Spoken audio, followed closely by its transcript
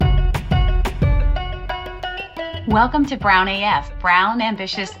Welcome to Brown AF, Brown,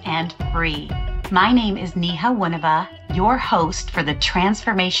 Ambitious, and Free. My name is Neha Wunava, your host for the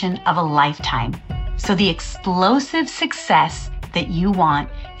transformation of a lifetime. So the explosive success that you want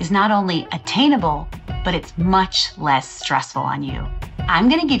is not only attainable, but it's much less stressful on you. I'm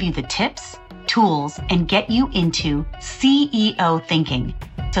going to give you the tips, tools, and get you into CEO thinking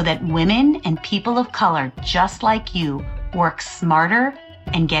so that women and people of color just like you work smarter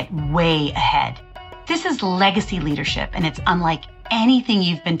and get way ahead. This is legacy leadership, and it's unlike anything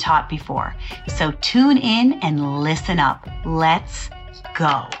you've been taught before. So tune in and listen up. Let's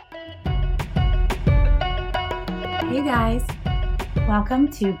go. Hey guys, welcome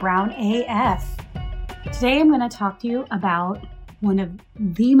to Brown AF. Today I'm going to talk to you about one of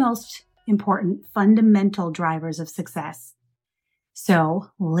the most important fundamental drivers of success.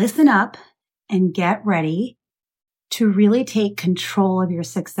 So listen up and get ready to really take control of your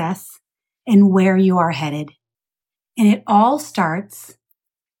success and where you are headed. And it all starts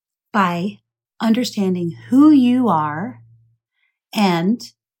by understanding who you are and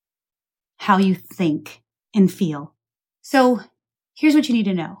how you think and feel. So here's what you need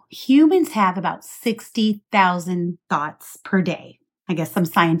to know. Humans have about 60,000 thoughts per day. I guess some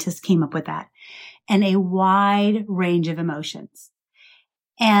scientists came up with that. And a wide range of emotions.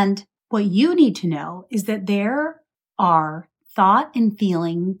 And what you need to know is that there are thought and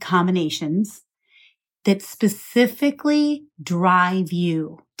feeling combinations that specifically drive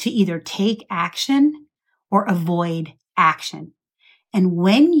you to either take action or avoid action. And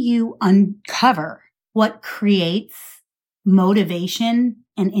when you uncover what creates motivation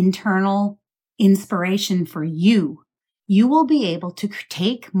and internal inspiration for you, you will be able to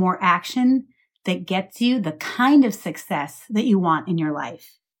take more action that gets you the kind of success that you want in your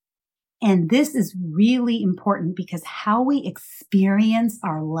life. And this is really important because how we experience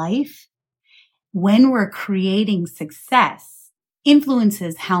our life when we're creating success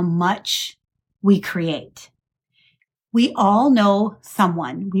influences how much we create. We all know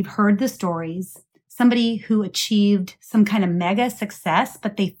someone, we've heard the stories, somebody who achieved some kind of mega success,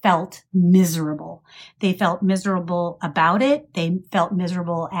 but they felt miserable. They felt miserable about it. They felt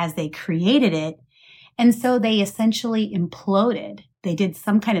miserable as they created it. And so they essentially imploded. They did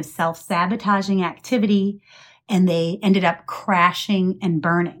some kind of self-sabotaging activity and they ended up crashing and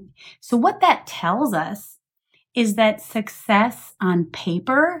burning. So what that tells us is that success on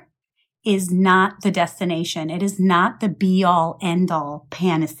paper is not the destination. It is not the be-all, end-all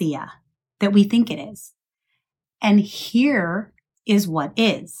panacea that we think it is. And here is what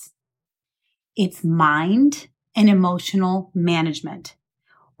is. It's mind and emotional management,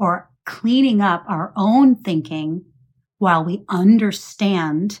 or cleaning up our own thinking while we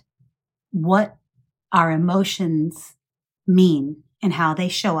understand what our emotions mean and how they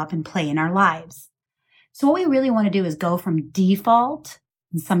show up and play in our lives. So what we really want to do is go from default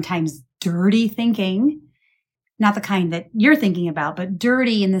and sometimes dirty thinking, not the kind that you're thinking about, but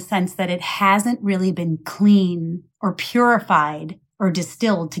dirty in the sense that it hasn't really been clean or purified or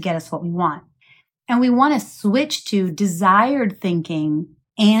distilled to get us what we want. And we want to switch to desired thinking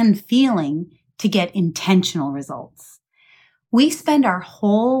and feeling to get intentional results. We spend our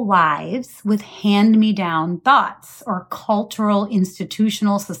whole lives with hand-me-down thoughts or cultural,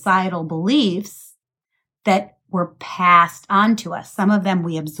 institutional, societal beliefs that were passed on to us. Some of them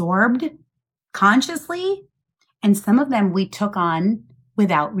we absorbed consciously, and some of them we took on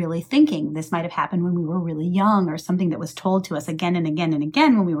without really thinking. This might have happened when we were really young or something that was told to us again and again and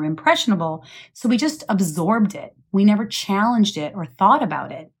again when we were impressionable. So we just absorbed it. We never challenged it or thought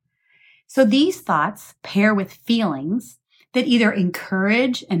about it. So these thoughts pair with feelings that either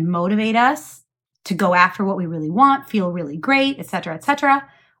encourage and motivate us to go after what we really want, feel really great, etc.,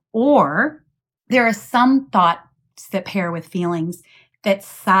 or there are some thoughts that pair with feelings that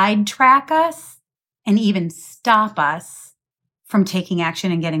sidetrack us and even stop us from taking action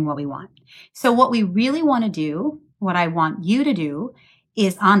and getting what we want. So what we really want to do, what I want you to do,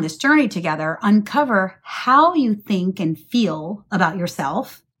 is on this journey together, uncover how you think and feel about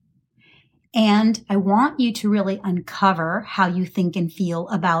yourself. And I want you to really uncover how you think and feel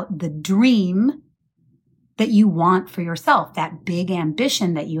about the dream that you want for yourself, that big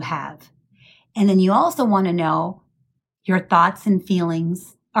ambition that you have. And then you also want to know your thoughts and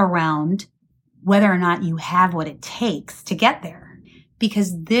feelings around whether or not you have what it takes to get there.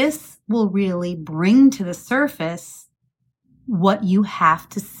 Because this will really bring to the surface what you have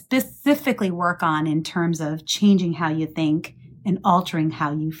to specifically work on in terms of changing how you think and altering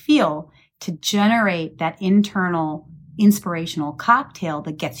how you feel to generate that internal inspirational cocktail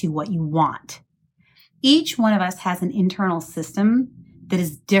that gets you what you want. Each one of us has an internal system that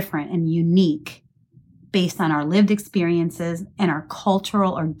is different and unique based on our lived experiences and our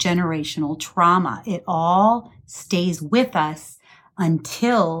cultural or generational trauma. It all stays with us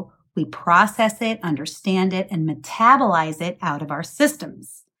until we process it, understand it, and metabolize it out of our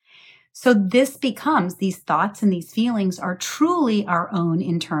systems. So this becomes, these thoughts and these feelings are truly our own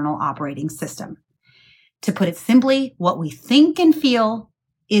internal operating system. To put it simply, what we think and feel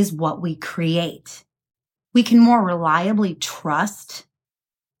is what we create. We can more reliably trust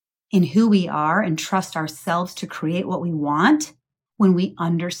in who we are and trust ourselves to create what we want when we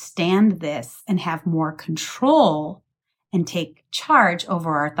understand this and have more control and take charge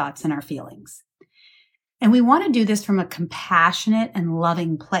over our thoughts and our feelings. And we want to do this from a compassionate and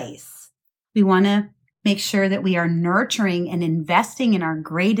loving place. We want to make sure that we are nurturing and investing in our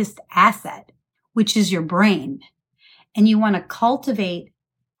greatest asset, which is your brain. And you want to cultivate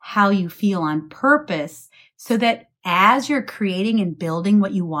how you feel on purpose so that as you're creating and building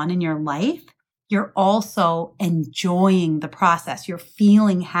what you want in your life, you're also enjoying the process. You're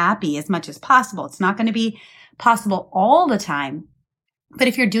feeling happy as much as possible. It's not going to be possible all the time, but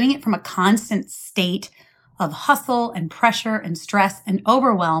if you're doing it from a constant state of hustle and pressure and stress and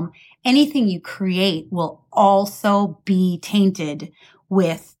overwhelm, anything you create will also be tainted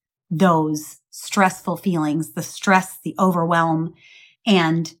with those stressful feelings, the stress, the overwhelm,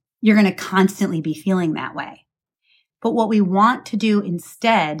 and you're going to constantly be feeling that way. But what we want to do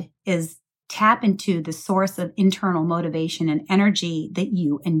instead is tap into the source of internal motivation and energy that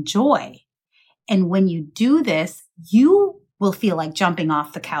you enjoy. And when you do this, you will feel like jumping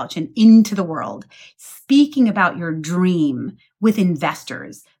off the couch and into the world, speaking about your dream with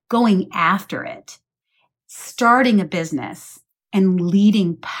investors, going after it, starting a business, and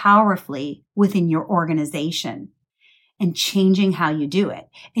leading powerfully within your organization and changing how you do it.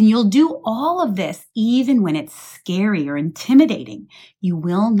 And you'll do all of this even when it's scary or intimidating. You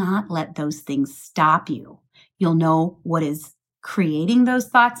will not let those things stop you. You'll know what is creating those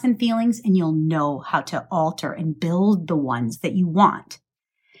thoughts and feelings, and you'll know how to alter and build the ones that you want.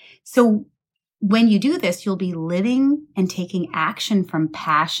 So when you do this, you'll be living and taking action from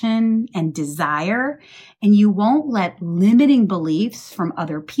passion and desire, and you won't let limiting beliefs from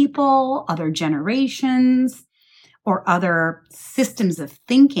other people, other generations, or other systems of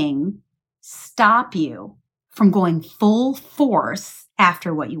thinking stop you from going full force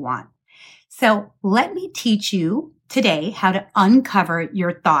after what you want. So let me teach you today how to uncover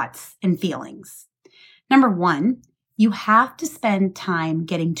your thoughts and feelings. Number one, you have to spend time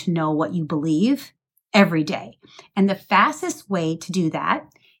getting to know what you believe every day. And the fastest way to do that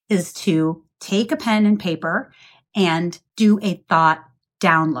is to take a pen and paper and do a thought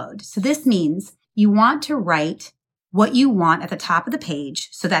download. So this means you want to write what you want at the top of the page.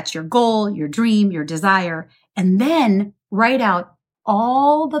 So that's your goal, your dream, your desire, and then write out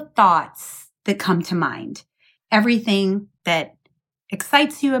all the thoughts that come to mind. Everything that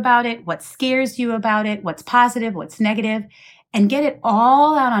excites you about it, what scares you about it, what's positive, what's negative, and get it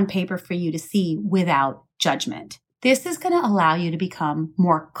all out on paper for you to see without judgment. This is going to allow you to become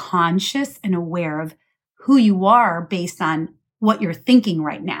more conscious and aware of who you are based on what you're thinking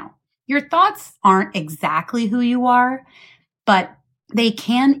right now. Your thoughts aren't exactly who you are, but they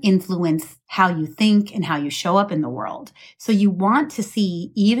can influence how you think and how you show up in the world. So you want to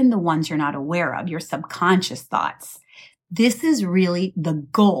see even the ones you're not aware of, your subconscious thoughts. This is really the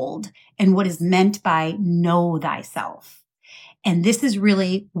gold and what is meant by know thyself. And this is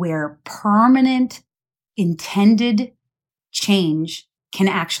really where permanent, intended change can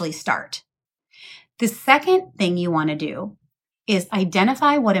actually start. The second thing you want to do is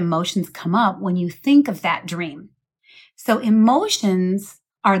identify what emotions come up when you think of that dream. So emotions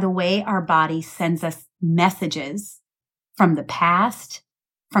are the way our body sends us messages from the past,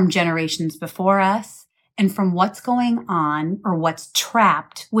 from generations before us, and from what's going on or what's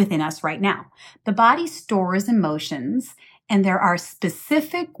trapped within us right now. The body stores emotions, and there are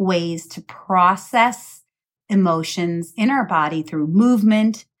specific ways to process emotions in our body through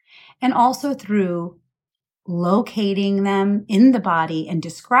movement and also through locating them in the body and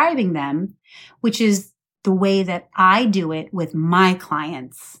describing them, which is the way that I do it with my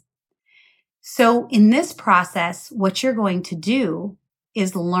clients. So in this process, what you're going to do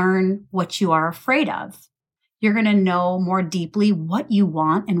is learn what you are afraid of. You're going to know more deeply what you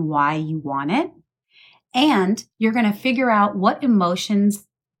want and why you want it. And you're going to figure out what emotions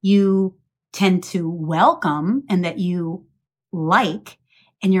you tend to welcome and that you like.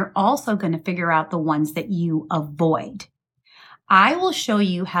 And you're also going to figure out the ones that you avoid. I will show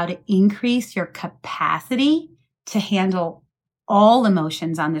you how to increase your capacity to handle all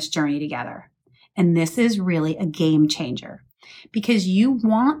emotions on this journey together. And this is really a game changer because you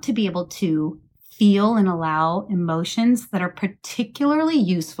want to be able to feel and allow emotions that are particularly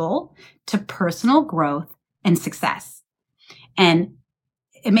useful to personal growth and success. And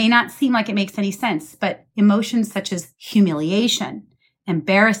it may not seem like it makes any sense, but emotions such as humiliation,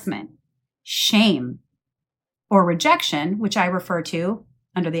 embarrassment, shame, or rejection, which I refer to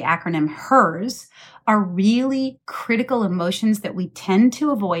under the acronym HERS, are really critical emotions that we tend to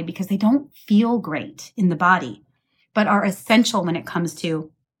avoid because they don't feel great in the body, but are essential when it comes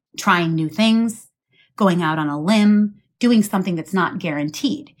to trying new things, going out on a limb, doing something that's not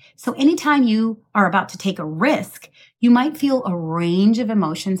guaranteed. So anytime you are about to take a risk, you might feel a range of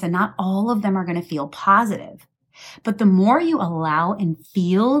emotions and not all of them are going to feel positive. But the more you allow and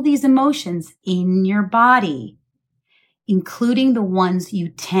feel these emotions in your body, including the ones you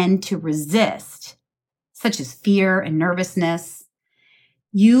tend to resist, such as fear and nervousness,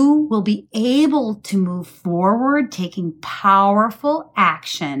 you will be able to move forward, taking powerful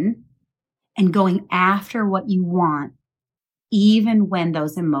action and going after what you want, even when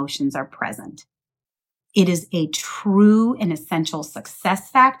those emotions are present. It is a true and essential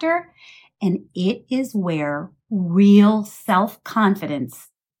success factor, and it is where real self-confidence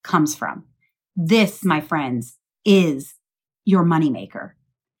comes from. This, my friends, is your moneymaker.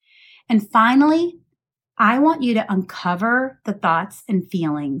 And finally, I want you to uncover the thoughts and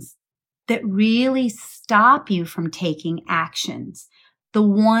feelings that really stop you from taking actions, the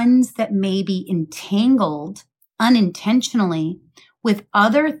ones that may be entangled unintentionally with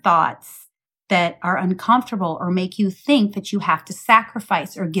other thoughts that are uncomfortable or make you think that you have to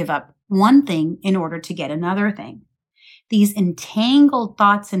sacrifice or give up one thing in order to get another thing. These entangled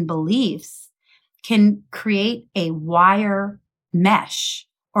thoughts and beliefs can create a wire mesh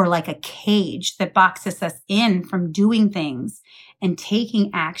or like a cage that boxes us in from doing things and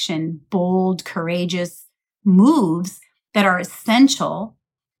taking action, bold, courageous moves that are essential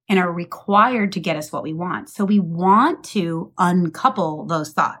and are required to get us what we want. So we want to uncouple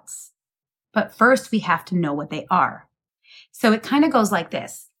those thoughts. But first we have to know what they are. So it kind of goes like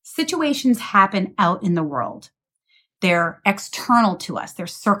this. Situations happen out in the world. They're external to us. They're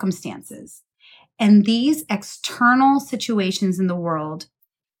circumstances. And these external situations in the world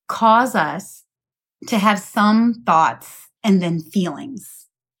cause us to have some thoughts and then feelings.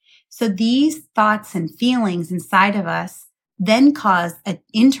 So these thoughts and feelings inside of us then cause an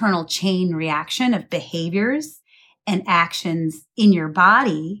internal chain reaction of behaviors and actions in your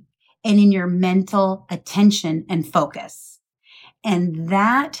body and in your mental attention and focus. And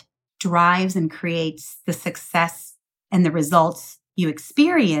that drives and creates the success and the results you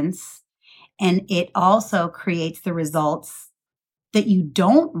experience. And it also creates the results that you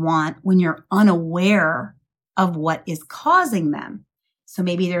don't want when you're unaware of what is causing them. So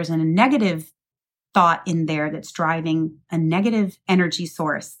maybe there's a negative thought in there that's driving a negative energy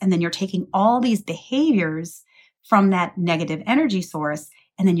source. And then you're taking all these behaviors from that negative energy source,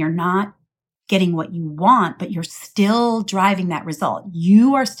 and then you're not getting what you want, but you're still driving that result.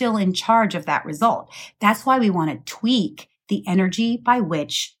 You are still in charge of that result. That's why we want to tweak the energy by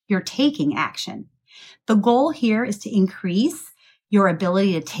which you're taking action. The goal here is to increase your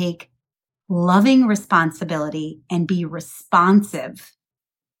ability to take loving responsibility and be responsive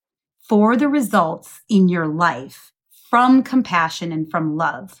for the results in your life from compassion and from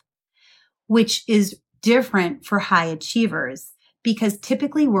love, which is different for high achievers because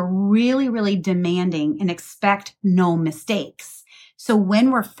typically we're really, really demanding and expect no mistakes. So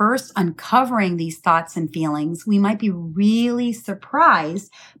when we're first uncovering these thoughts and feelings, we might be really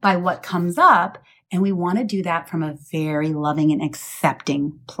surprised by what comes up. And we want to do that from a very loving and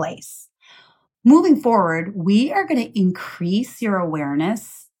accepting place. Moving forward, we are going to increase your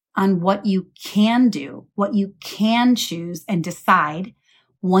awareness on what you can do, what you can choose and decide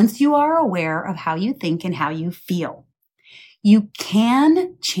once you are aware of how you think and how you feel. You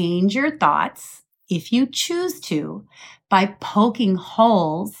can change your thoughts if you choose to by poking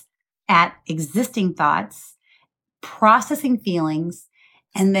holes at existing thoughts, processing feelings,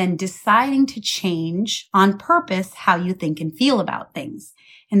 and then deciding to change on purpose how you think and feel about things.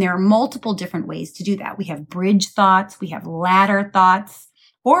 And there are multiple different ways to do that. We have bridge thoughts, we have ladder thoughts,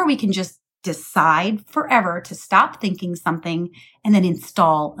 or we can just decide forever to stop thinking something and then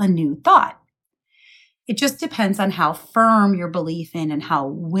install a new thought. It just depends on how firm your belief in and how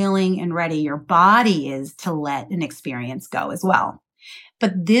willing and ready your body is to let an experience go as well.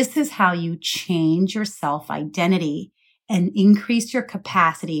 But this is how you change your self-identity and increase your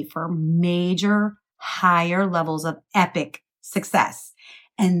capacity for major, higher levels of epic success.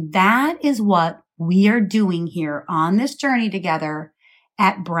 And that is what we are doing here on this journey together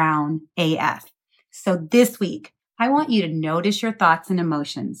at Brown AF. So this week, I want you to notice your thoughts and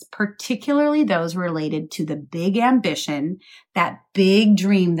emotions, particularly those related to the big ambition, that big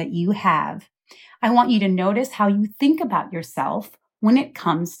dream that you have. I want you to notice how you think about yourself when it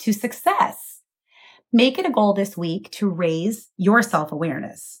comes to success. Make it a goal this week to raise your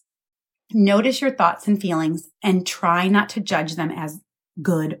self-awareness. Notice your thoughts and feelings and try not to judge them as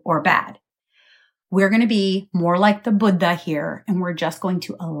good or bad. We're going to be more like the Buddha here, and we're just going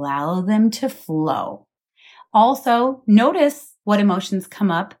to allow them to flow. Also, notice what emotions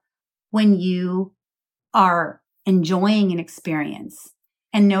come up when you are enjoying an experience,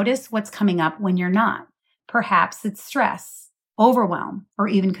 and notice what's coming up when you're not. Perhaps it's stress, overwhelm, or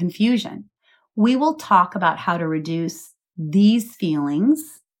even confusion. We will talk about how to reduce these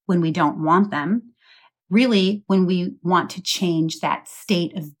feelings when we don't want them, really when we want to change that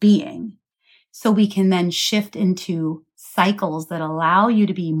state of being. So we can then shift into cycles that allow you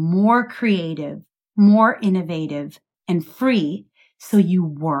to be more creative, more innovative, and free, so you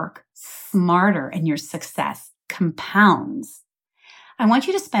work smarter and your success compounds. I want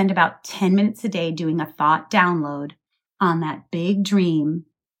you to spend about 10 minutes a day doing a thought download on that big dream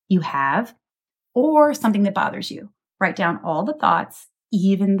you have or something that bothers you. Write down all the thoughts,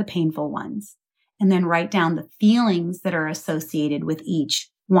 even the painful ones, and then write down the feelings that are associated with each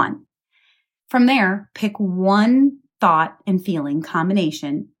one. From there, pick one thought and feeling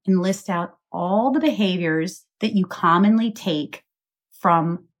combination and list out all the behaviors that you commonly take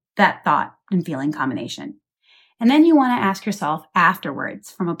from that thought and feeling combination. And then you want to ask yourself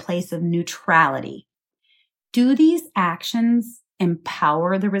afterwards from a place of neutrality, do these actions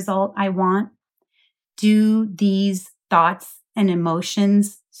empower the result I want? Do these thoughts and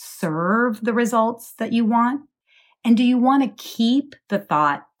emotions serve the results that you want? And do you want to keep the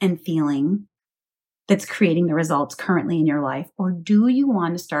thought and feeling that's creating the results currently in your life? Or do you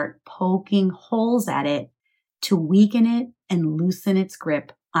want to start poking holes at it to weaken it and loosen its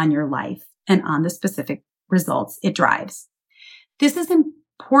grip on your life and on the specific results it drives? This is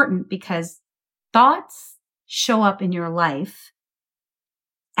important because thoughts show up in your life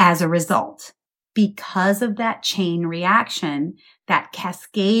as a result because of that chain reaction, that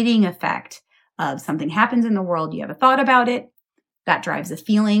cascading effect of something happens in the world, you have a thought about it, that drives a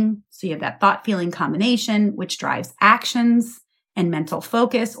feeling. So you have that thought-feeling combination, which drives actions and mental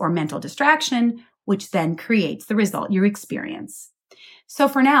focus or mental distraction, which then creates the result you experience. So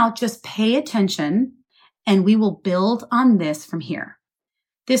for now, just pay attention and we will build on this from here.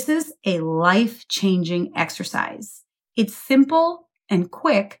 This is a life-changing exercise. It's simple and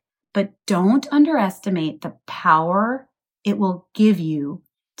quick, but don't underestimate the power it will give you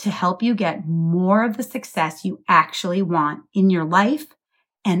to help you get more of the success you actually want in your life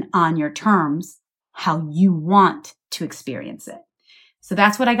and on your terms, how you want to experience it. So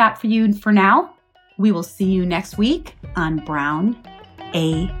that's what I got for you for now. We will see you next week on Brown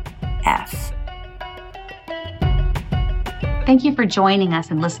AF. Thank you for joining us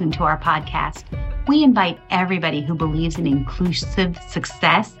and listening to our podcast. We invite everybody who believes in inclusive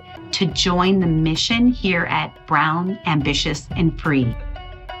success to join the mission here at Brown, Ambitious, and Free.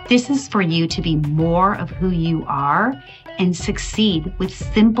 This is for you to be more of who you are and succeed with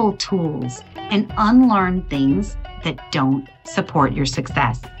simple tools and unlearn things that don't support your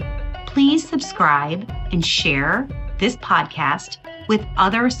success. Please subscribe and share this podcast with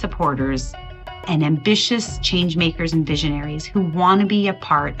other supporters and ambitious change makers and visionaries who want to be a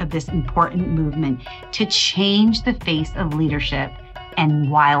part of this important movement to change the face of leadership and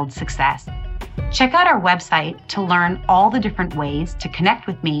wild success. Check out our website to learn all the different ways to connect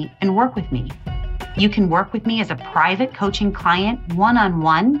with me and work with me. You can work with me as a private coaching client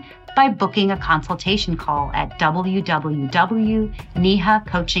one-on-one by booking a consultation call at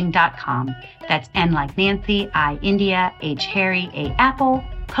www.nehacoaching.com. That's N like Nancy, I India, H Harry, A Apple,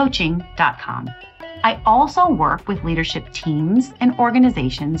 coaching.com. I also work with leadership teams and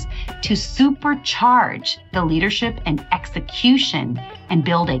organizations to supercharge the leadership and execution and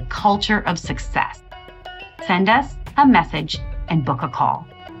build a culture of success. Send us a message and book a call.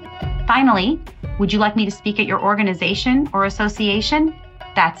 Finally, would you like me to speak at your organization or association?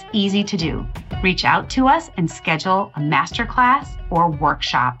 That's easy to do. Reach out to us and schedule a masterclass or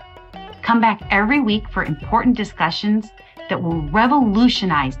workshop. Come back every week for important discussions that will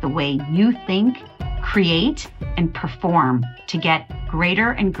revolutionize the way you think, create, and perform to get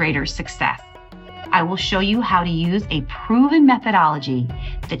greater and greater success. I will show you how to use a proven methodology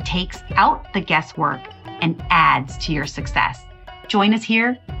that takes out the guesswork and adds to your success. Join us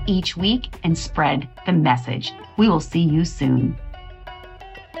here each week and spread the message. We will see you soon.